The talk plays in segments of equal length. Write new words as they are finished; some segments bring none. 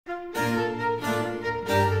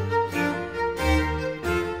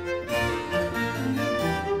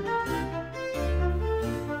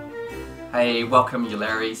Hey, welcome you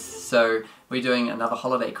Larrys. So we're doing another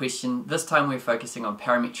holiday question. This time we're focusing on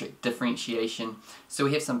parametric differentiation. So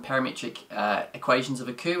we have some parametric equations of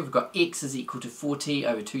a curve. We've got x is equal to 4t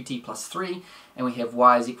over 2t plus 3, and we have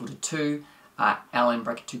y is equal to 2, ln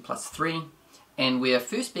bracket 2 plus 3. And we are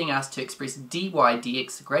first being asked to express dy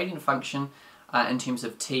dx, a gradient function, in terms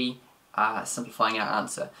of t, simplifying our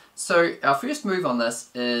answer. So our first move on this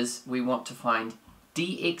is we want to find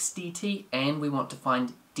dx dt and we want to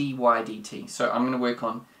find dy dt. So I'm going to work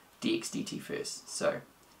on dx dt first. So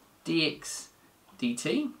dx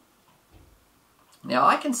dt. Now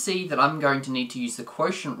I can see that I'm going to need to use the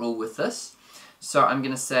quotient rule with this. So I'm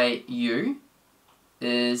going to say u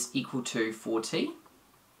is equal to 4t,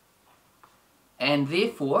 and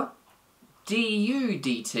therefore du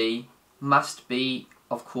dt must be,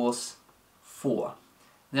 of course, 4.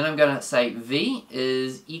 Then I'm going to say v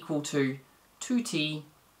is equal to 2t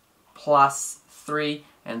plus 3,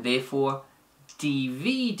 and therefore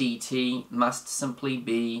dv dt must simply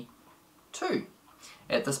be 2.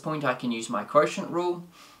 At this point I can use my quotient rule.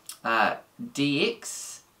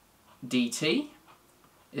 Dx dt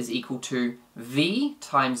is equal to v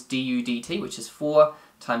times du dt, which is 4,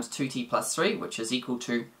 times 2t plus 3, which is equal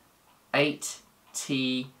to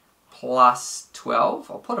 8t plus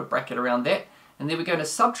 12. I'll put a bracket around that, and then we're going to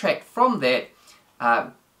subtract from that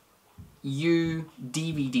u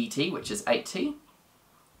dv dt, which is 8t,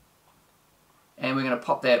 and we're going to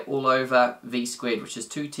pop that all over v squared, which is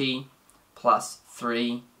 2t plus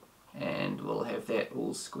 3, and we'll have that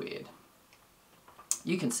all squared.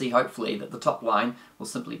 You can see hopefully that the top line will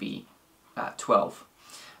simply be 12.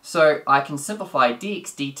 So I can simplify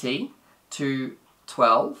dx dt to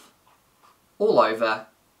 12 all over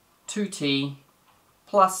 2t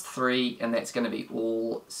plus 3, and that's going to be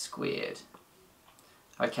all squared.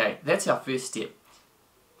 Okay, that's our first step.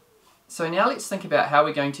 So now let's think about how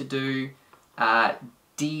we're going to do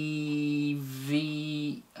dy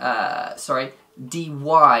dt.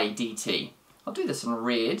 I'll do this in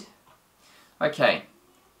red. Okay,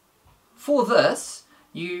 for this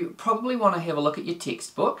you probably want to have a look at your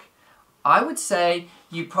textbook. I would say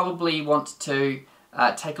you probably want to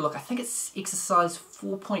take a look. I think it's exercise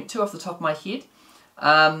 4.2 off the top of my head.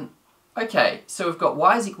 Okay, so we've got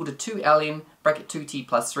y is equal to 2 ln bracket 2t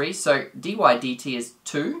plus 3, so dy dt is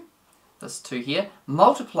 2, this 2 here,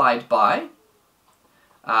 multiplied by,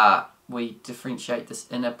 we differentiate this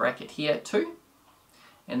inner bracket here, 2,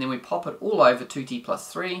 and then we pop it all over 2t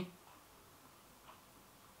plus 3.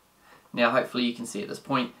 Now hopefully you can see at this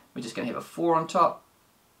point, we're just going to have a 4 on top.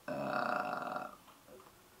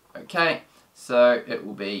 Okay, so it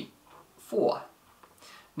will be 4.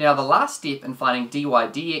 Now the last step in finding dy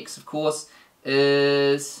dx, of course,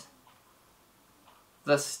 is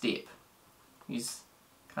this step. Use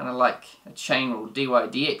kind of like a chain rule. Dy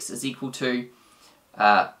dx is equal to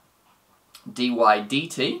dy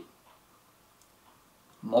dt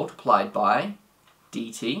multiplied by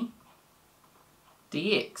dt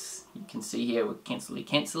dx. You can see here we're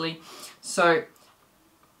cancel-y. So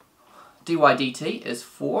dy dt is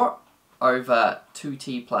 4 over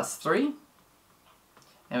 2t plus 3.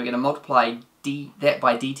 And we're going to multiply that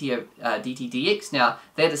by dt dx. Now,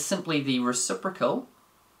 that is simply the reciprocal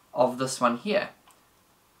of this one here.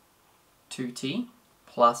 2t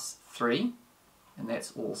plus 3, and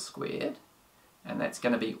that's all squared. And that's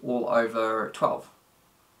going to be all over 12.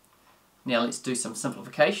 Now, let's do some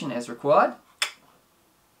simplification as required.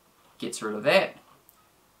 Gets rid of that.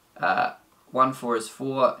 1 4 is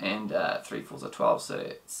 4, and 3 4s are 12, so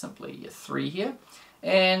it's simply a 3 here.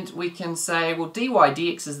 And we can say, well, dy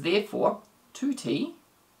dx is therefore 2t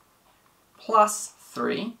plus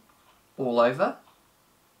 3 all over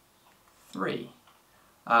 3.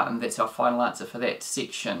 And that's our final answer for that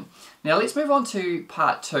section. Now let's move on to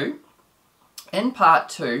part 2. In part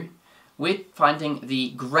 2, we're finding the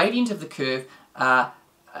gradient of the curve at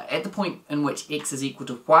the point in which x is equal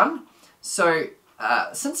to 1. So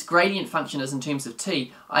since gradient function is in terms of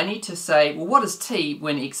t, I need to say, well, what is t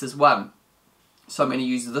when x is 1? So I'm going to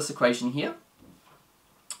use this equation here.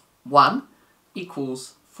 1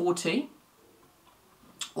 equals 4t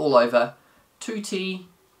all over 2t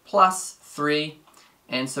plus 3.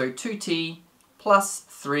 And so 2t plus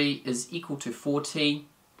 3 is equal to 4t.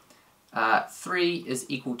 3 is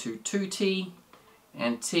equal to 2t.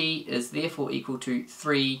 And t is therefore equal to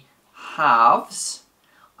 3 halves.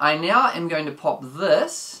 I now am going to pop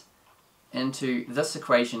this into this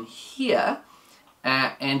equation here.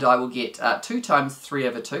 And I will get 2 times 3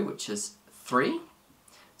 over 2, which is 3.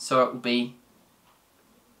 So it will be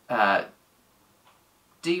dy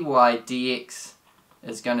dx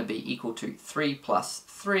is going to be equal to 3 plus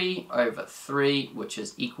 3 over 3, which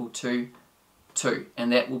is equal to 2,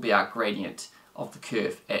 and that will be our gradient of the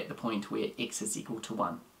curve at the point where x is equal to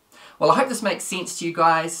 1. Well, I hope this makes sense to you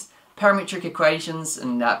guys. Parametric equations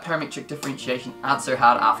and parametric differentiation aren't so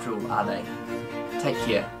hard after all, are they? Take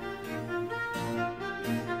care.